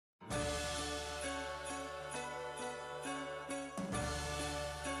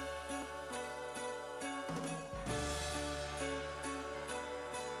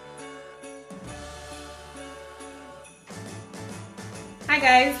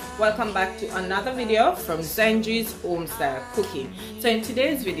guys, welcome back to another video from Zenji's Home Style Cooking. So in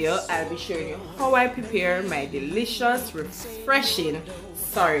today's video, I'll be showing you how I prepare my delicious, refreshing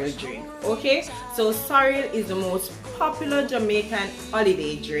sorrel drink. Okay, so sorrel is the most popular Jamaican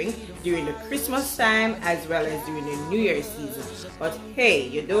holiday drink during the Christmas time as well as during the New Year season. But hey,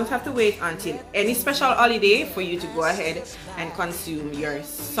 you don't have to wait until any special holiday for you to go ahead and consume your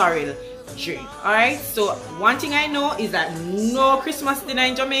sorrel drink. Alright, so one thing I know is that no Christmas dinner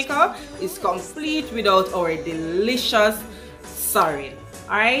in Jamaica is complete without our delicious sorrel.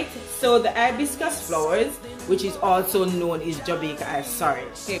 Alright, so the hibiscus flowers, which is also known in Jamaica as sorrel,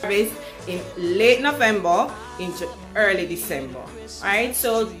 harvest in late November into early December. Alright,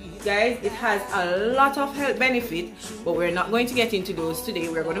 so guys, it has a lot of health benefits, but we're not going to get into those today.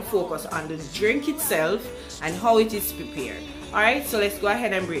 We're going to focus on the drink itself and how it is prepared. Alright, so let's go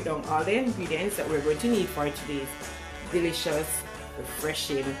ahead and break down all the ingredients that we're going to need for today's delicious,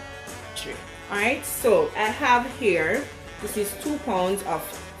 refreshing drink. Alright, so I have here, this is 2 pounds of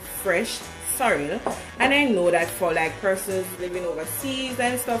fresh sorrel, and I know that for like persons living overseas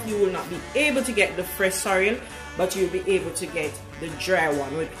and stuff, you will not be able to get the fresh sorrel, but you'll be able to get the dry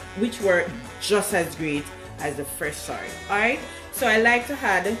one, which were just as great as the fresh sorrel. Alright, so I like to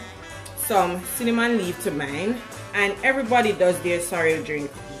add some cinnamon leaf to mine, and everybody does their sorrel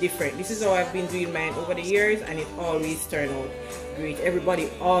drink different. This is how I've been doing mine over the years, and it always turns out great. Everybody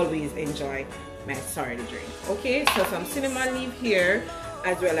always enjoy my sorrel drink. Okay, so some cinnamon leaf here,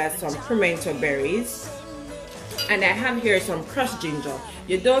 as well as some pimento berries, and I have here some crushed ginger.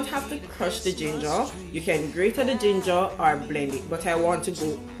 You don't have to crush the ginger, you can grate the ginger or blend it, but I want to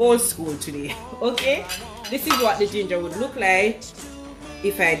go old school today. Okay, this is what the ginger would look like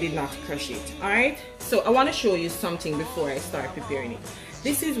if I did not crush it. Alright, so I want to show you something before I start preparing it.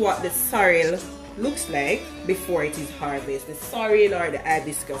 This is what the sorrel looks like before it is harvested, the sorrel or the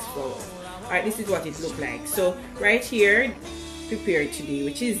hibiscus flower. Alright, this is what it looks like. So right here, prepared today,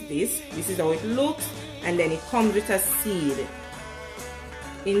 which is this is how it looks, and then it comes with a seed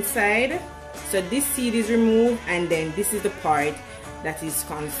inside. So this seed is removed, and then this is the part that is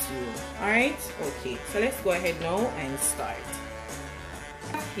consumed. Alright, okay, so let's go ahead now and start.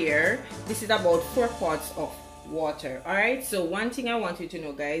 Here, this is about 4 quarts of water. Alright, so one thing I want you to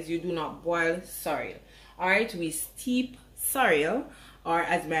know, guys, you do not boil sorrel. Alright, we steep sorrel, or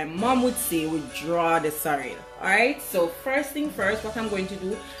as my mom would say, we draw the sorrel. Alright, so first thing first, what I'm going to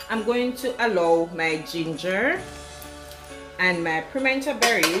do, I'm going to allow my ginger and my pimento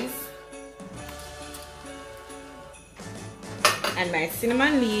berries and my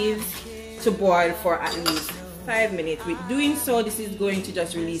cinnamon leaves to boil for at least 5 minutes. With doing so, this is going to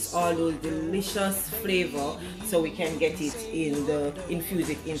just release all those delicious flavor, so we can get it infuse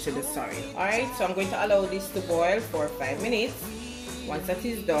it into the sorrel. Alright, so I'm going to allow this to boil for 5 minutes. Once that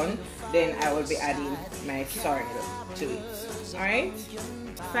is done, then I will be adding my sorrel to it. Alright,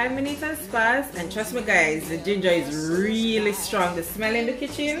 5 minutes has passed, and trust me guys, the ginger is really strong. The smell in the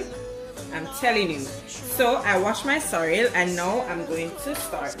kitchen, I'm telling you. So I wash my sorrel, and now I'm going to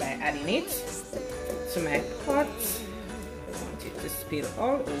start by adding it to my pot. I want it to spill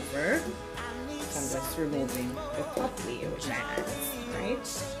all over, so I'm just removing the top layer with my hands. Right?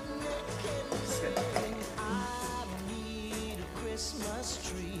 Christmas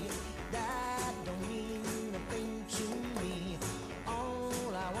tree that don't mean a thing to me. All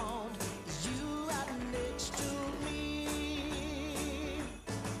I want is you right next to me.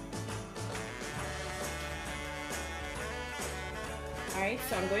 Alright,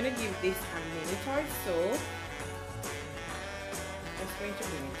 so I'm going to give this a minute or so. Just going to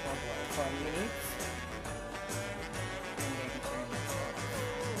bring it to a boil for a minute, and then turn it off.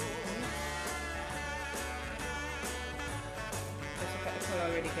 Just look at the color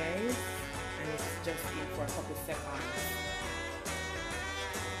already, guys, and it's just in for a couple seconds.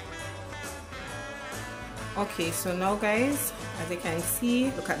 Okay, so now guys, as you can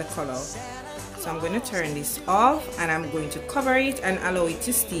see, look at the color. So I'm going to turn this off, and I'm going to cover it and allow it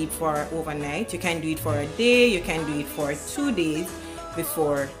to steep for overnight. You can do it for a day, you can do it for 2 days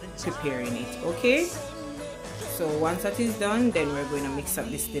before preparing it. Okay, so once that is done, then we're going to mix up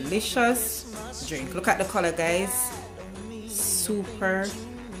this delicious drink. Look at the color, guys, super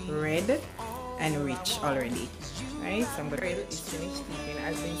red and rich already. Right, so I'm going to it's finished steeping.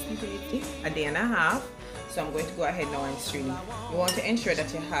 I've been steeping it a day and a half. So I'm going to go ahead now and strain it. You want to ensure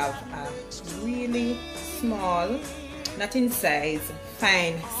that you have a really small, not in size,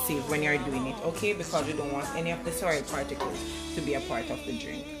 fine sieve when you're doing it, okay? Because you don't want any of the sorrel particles to be a part of the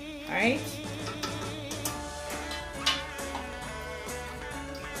drink. Alright?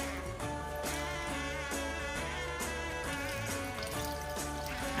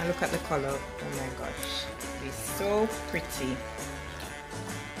 And look at the color. Oh my gosh, it's so pretty.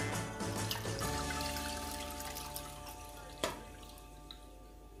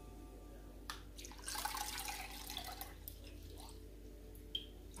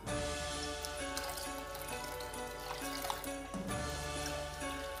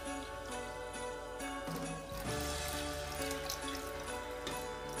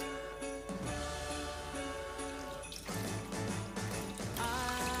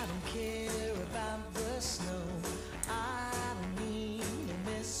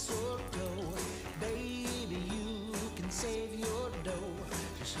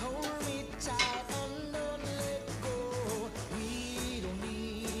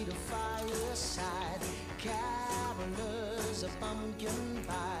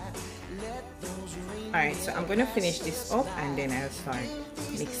 Alright, so I'm going to finish this up and then I'll start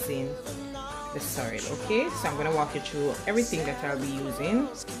mixing the sorrel. Okay, so I'm going to walk you through everything that I'll be using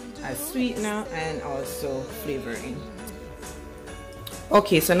as sweetener and also flavoring.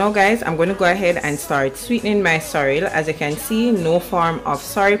 Okay, so now guys, I'm going to go ahead and start sweetening my sorrel. As you can see, no form of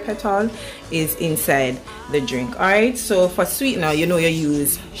sorrel petal is inside the drink. Alright, so for sweetener, you know, you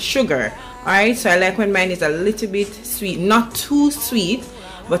use sugar. Alright, so I like when mine is a little bit sweet, not too sweet,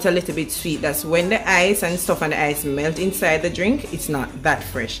 but a little bit sweet. That's when the ice and stuff and the ice melt inside the drink, it's not that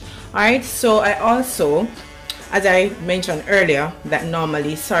fresh. Alright, so I also, as I mentioned earlier, that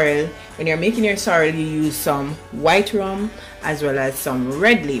normally sorrel, when you're making your sorrel, you use some white rum as well as some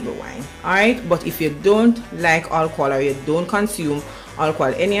red label wine. Alright, but if you don't like alcohol or you don't consume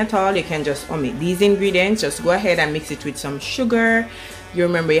alcohol any at all, you can just omit these ingredients. Just go ahead and mix it with some sugar. You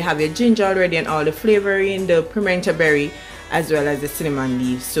remember you have your ginger already and all the flavoring, the pimento berry as well as the cinnamon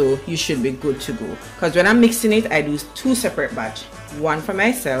leaves, so you should be good to go. Because when I'm mixing it, I do 2 separate batch, one for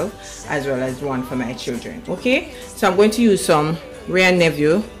myself as well as one for my children. Okay, so I'm going to use some Ray &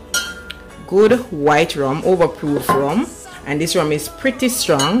 Nephew good white rum, overproof rum, and this rum is pretty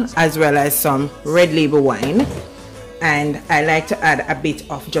strong, as well as some red label wine, and I like to add a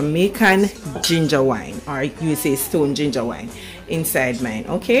bit of Jamaican ginger wine, or you say stone ginger wine, inside mine.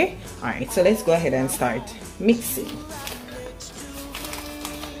 Okay, all right, so let's go ahead and start mixing.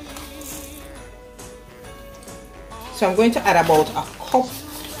 So I'm going to add about a cup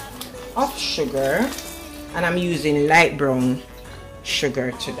of sugar, and I'm using light brown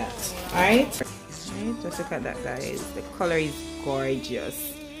sugar to that. Alright, just look at that, guys. The color is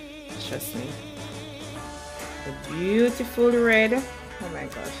gorgeous. Trust me. The beautiful red. Oh my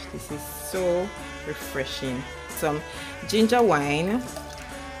gosh, this is so refreshing. Some ginger wine.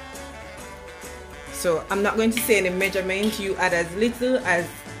 So I'm not going to say the measurement. You add as little as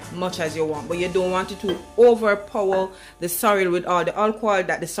much as you want, but you don't want it to overpower the sorrel with all the alcohol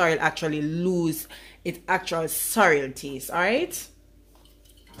that the sorrel actually lose its actual sorrel taste. All right,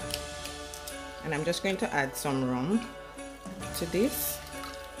 and I'm just going to add some rum to this,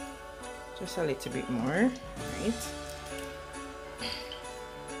 just a little bit more. Right,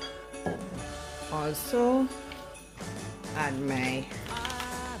 also add my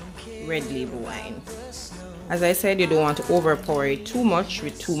red label wine. As I said, you don't want to overpower it too much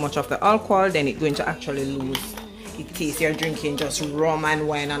with too much of the alcohol, then it's going to actually lose its taste. You're drinking just rum and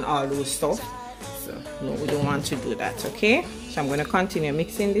wine and all those stuff, so no, we don't want to do that. Okay, so I'm going to continue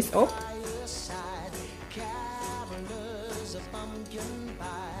mixing this up.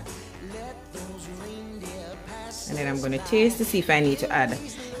 And then I'm going to taste to see if I need to add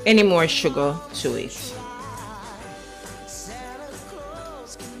any more sugar to it.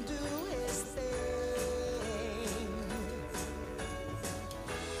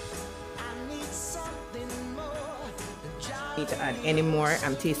 To add any more.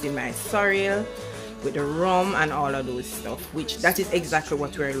 I'm tasting my sorrel with the rum and all of those stuff, which that is exactly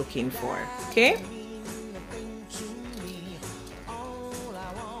what we're looking for. Okay,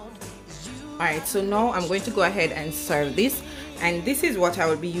 alright, so now I'm going to go ahead and serve this, and this is what I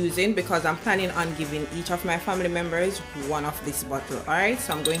will be using because I'm planning on giving each of my family members one of this bottle. Alright,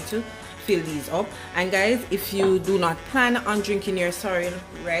 so I'm going to fill these up. And guys, if you do not plan on drinking your sorrel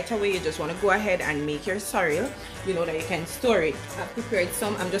right away, you just want to go ahead and make your sorrel, you know that you can store it. I've prepared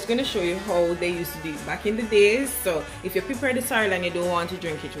some. I'm just going to show you how they used to do it back in the days. So if you prepare the sorrel and you don't want to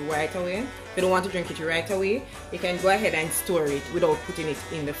drink it right away, you can go ahead and store it without putting it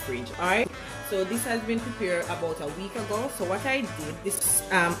in the fridge. Alright, so this has been prepared about a week ago. So what I did, this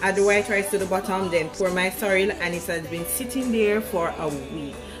add the white rice to the bottom, then pour my sorrel, and it has been sitting there for a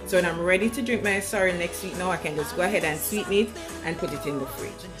week. So when I'm ready to drink my sorrel next week now, I can just go ahead and sweeten it and put it in the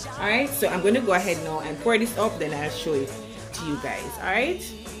fridge. Alright, so I'm going to go ahead now and pour this up, then I'll show it to you guys. Alright,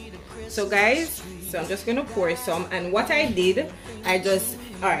 so guys, So I'm just gonna pour some, and what I did,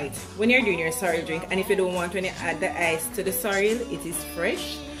 alright, when you're doing your sorrel drink, and if you don't want when you add the ice to the sorrel, it is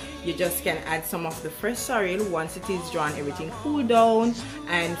fresh, you just can add some of the fresh sorrel once it is drawn, everything cool down,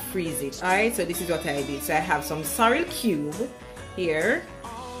 and freeze it. Alright, so this is what I did. So I have some sorrel cube here,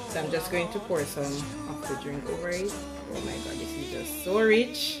 so I'm just going to pour some of the drink over it. Oh my god, this is just so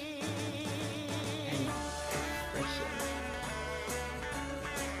rich and refreshing.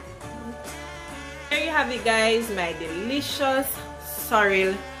 There you have it, guys, my delicious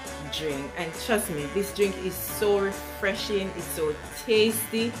sorrel drink. And trust me, this drink is so refreshing, it's so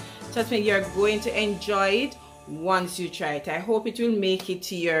tasty. Trust me, you're going to enjoy it once you try it. I hope it will make it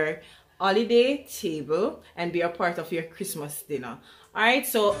to your holiday table and be a part of your Christmas dinner. Alright,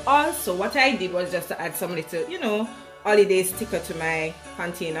 so also what I did was just to add some little, you know, holiday sticker to my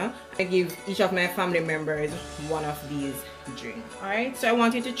container. I give each of my family members one of these drinks. Alright, so I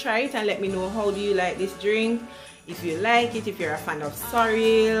want you to try it and let me know, how do you like this drink? If you like it, if you're a fan of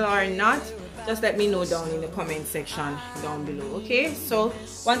sorrel or not, just let me know down in the comment section down below. Okay, so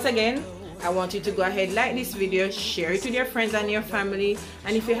once again, I want you to go ahead, like this video, share it with your friends and your family,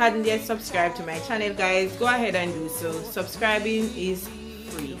 and if you hadn't yet subscribed to my channel, guys, go ahead and do so. Subscribing is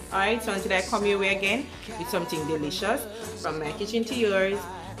free. Alright, so until I come your way again with something delicious from my kitchen to yours,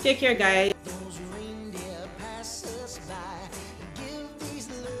 take care, guys.